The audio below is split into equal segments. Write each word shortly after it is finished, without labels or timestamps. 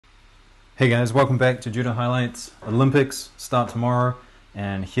Hey guys, welcome back to Judo Highlights. Olympics start tomorrow,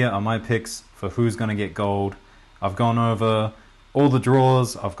 and here are my picks for who's going to get gold. I've gone over all the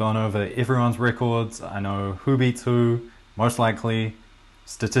draws, I've gone over everyone's records, I know who beats who, most likely.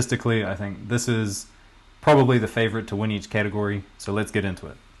 Statistically, I think this is probably the favorite to win each category, so let's get into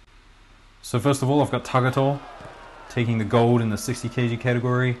it. So first of all, I've got Tagato taking the gold in the 60 kg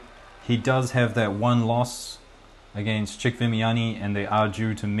category. He does have that one loss against Chikvimiani, and they are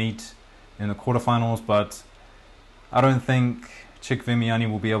due to meet in the quarterfinals, but I don't think Chikvimiani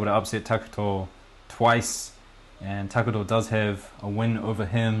will be able to upset Tagato twice, and Tagato does have a win over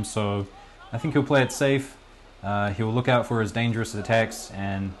him, so I think he'll play it safe. He'll look out for his dangerous attacks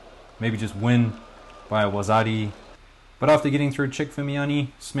and maybe just win by a wazari. But after getting through Chikvimiani,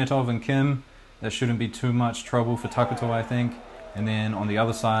 Smetov and Kim, that shouldn't be too much trouble for Tagato, I think. And then on the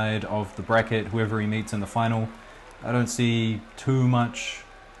other side of the bracket, whoever he meets in the final, I don't see too much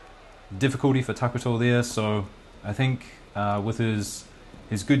difficulty for Tagato there, so I think with his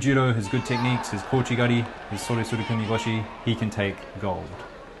good judo, his good techniques, his kochigari, his sore surukumi goshi, he can take gold.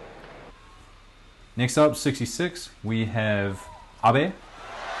 Next up, 66, we have Abe,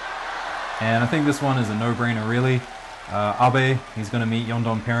 and I think this one is a no-brainer really. Abe, he's going to meet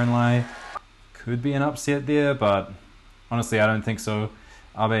Yondon Perenlai. Could be an upset there, but honestly I don't think so.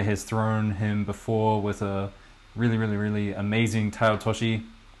 Abe has thrown him before with a really amazing Taiotoshi.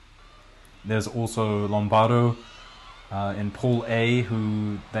 There's also Lombardo in Pool A,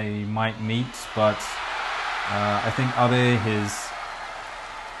 who they might meet, but I think Abe has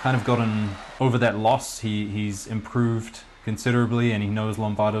kind of gotten over that loss. He's improved considerably, and he knows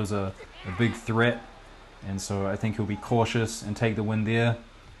Lombardo's a big threat, and so I think he'll be cautious and take the win there.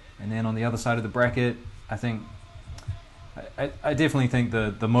 And then on the other side of the bracket, I definitely think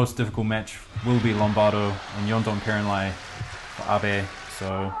the most difficult match will be Lombardo and Yondon Perenlai for Abe,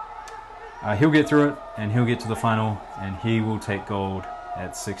 so he'll get through it, and he'll get to the final, and he will take gold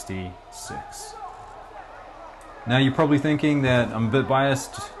at 66. Now you're probably thinking that I'm a bit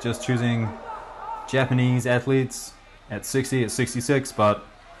biased just choosing Japanese athletes at 60, at 66, but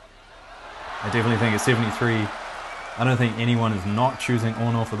I definitely think at 73, I don't think anyone is not choosing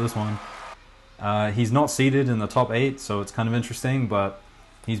Ono for this one. He's not seeded in the top 8, so it's kind of interesting, but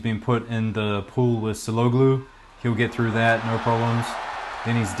he's been put in the pool with Siloglu. He'll get through that, no problems.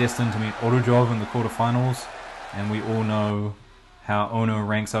 Then he's destined to meet Orujov in the quarterfinals, and we all know how Ono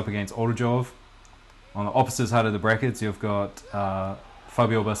ranks up against Orujov. On the opposite side of the brackets, you've got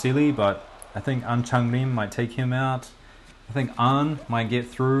Fabio Basili, but I think An Changrim might take him out. I think An might get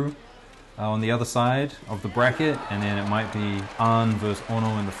through on the other side of the bracket, and then it might be An versus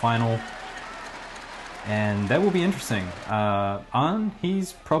Ono in the final. And that will be interesting. An,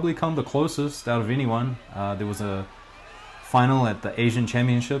 he's probably come the closest out of anyone. There was a final at the Asian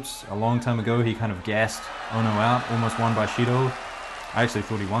Championships a long time ago. He kind of gassed Ono out, almost won by Shido. I actually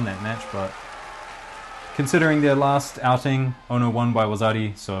thought he won that match, but considering their last outing, Ono won by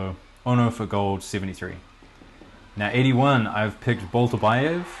wazari, so Ono for gold, 73. Now 81, I've picked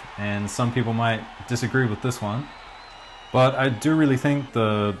Boltabayev, and some people might disagree with this one, but I do really think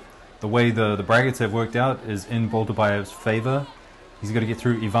the way the brackets have worked out is in Boltabayev's favor. He's got to get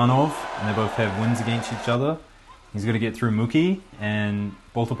through Ivanov, and they both have wins against each other. He's got to get through Muki, and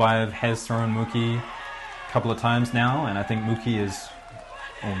Boltabayev has thrown Muki a couple of times now, and I think Muki is,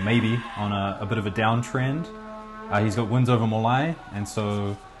 or maybe, on a bit of a downtrend. He's got wins over Molai, and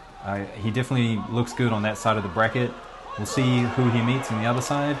so he definitely looks good on that side of the bracket. We'll see who he meets on the other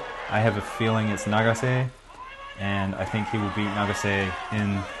side. I have a feeling it's Nagase, and I think he will beat Nagase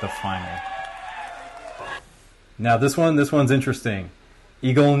in the final. Now this one's interesting.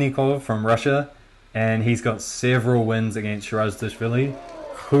 Igolnikov from Russia, and he's got several wins against Shirazdashvili,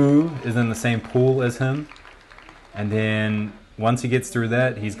 who is in the same pool as him. And then once he gets through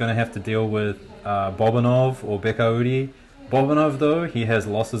that, he's going to have to deal with Bobanov or Bekauri. Bobanov, though, he has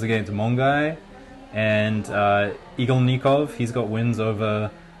losses against Mongai, and Igolnikov, he's got wins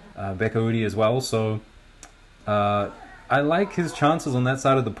over Bekauri as well. So I like his chances on that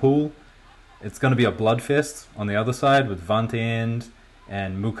side of the pool. It's going to be a bloodfest on the other side with Vantend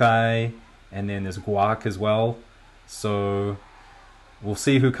and Mukai, and then there's Guak as well. So we'll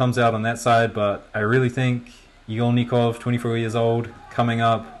see who comes out on that side, but I really think Igolnikov, 24 years old, coming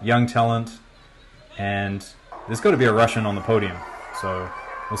up, young talent, and there's got to be a Russian on the podium, so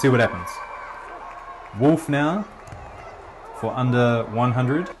we'll see what happens. Wolf now for under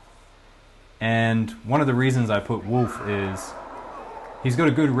 100, and one of the reasons I put Wolf is he's got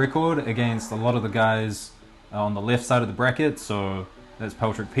a good record against a lot of the guys on the left side of the bracket, so that's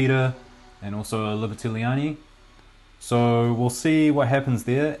Patrick Peter and also Libertiliani. So we'll see what happens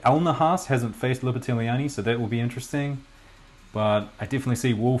there. Al-Nahas hasn't faced Lopetiliani, so that will be interesting. But I definitely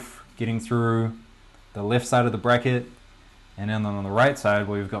see Wolf getting through the left side of the bracket. And then on the right side,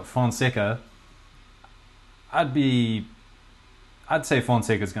 where we've got Fonseca, I'd say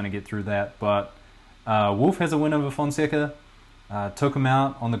Fonseca's going to get through that. But Wolf has a win over Fonseca. Took him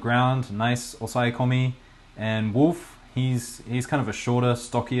out on the ground. Nice Osai Komi. And Wolf, he's kind of a shorter,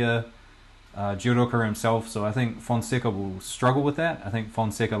 stockier judoka himself, so I think Fonseca will struggle with that. I think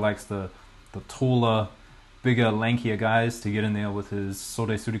Fonseca likes the taller, bigger, lankier guys to get in there with his Sore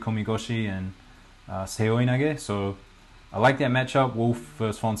Surikomi Goshi and Seoi Nage. So I like that matchup, Wolf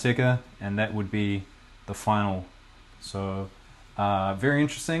versus Fonseca, and that would be the final. So very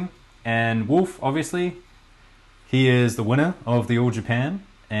interesting. And Wolf, obviously, he is the winner of the All Japan,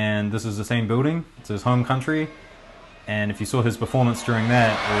 and this is the same building. It's his home country. And if you saw his performance during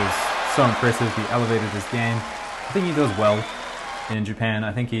that, it was so impressive. He elevated his game. I think he does well in Japan.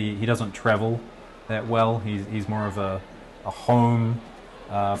 I think he doesn't travel that well. He's more of a home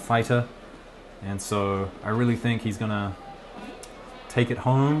fighter. And so I really think he's going to take it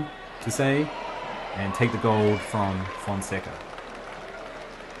home, to say, and take the gold from Fonseca.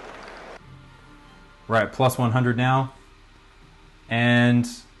 Right, plus 100 now. And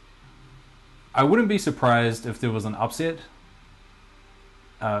I wouldn't be surprised if there was an upset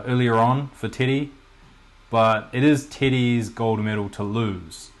earlier on for Teddy, but it is Teddy's gold medal to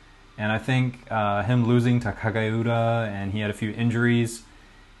lose. And I think him losing to Kagayura, and he had a few injuries,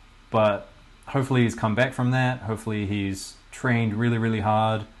 but hopefully he's come back from that. Hopefully he's trained really, really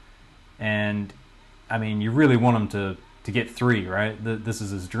hard. And I mean, you really want him to get 3, right? This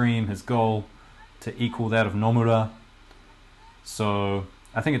is his dream, his goal, to equal that of Nomura. So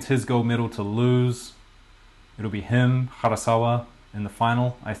I think it's his gold medal to lose. It'll be him, Harasawa, in the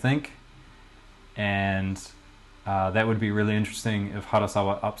final, I think. And that would be really interesting if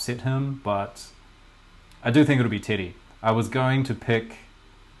Harasawa upset him, but I do think it'll be Teddy. I was going to pick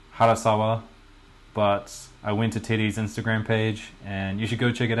Harasawa, but I went to Teddy's Instagram page, and you should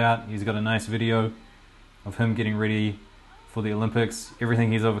go check it out. He's got a nice video of him getting ready for the Olympics,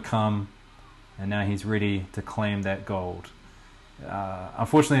 everything he's overcome, and now he's ready to claim that gold.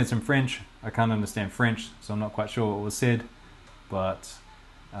 Unfortunately, it's in French. I can't understand French, so I'm not quite sure what was said, but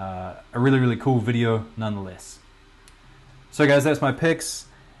a really, really cool video nonetheless. So guys, that's my picks.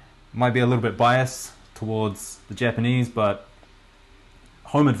 Might be a little bit biased towards the Japanese, but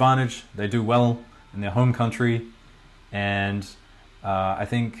home advantage, they do well in their home country, and I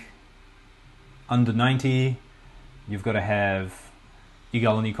think under 90, you've got to have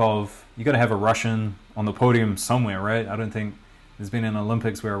Igalenikov, you've got to have a Russian on the podium somewhere, right? I don't think there's been an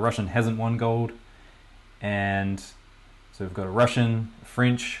Olympics where a Russian hasn't won gold. And so we've got a Russian, a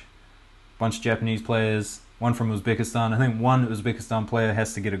French, a bunch of Japanese players, one from Uzbekistan. I think one Uzbekistan player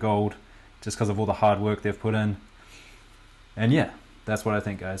has to get a gold just because of all the hard work they've put in. And yeah, that's what I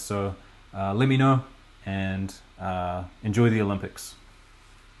think, guys. So let me know, and enjoy the Olympics.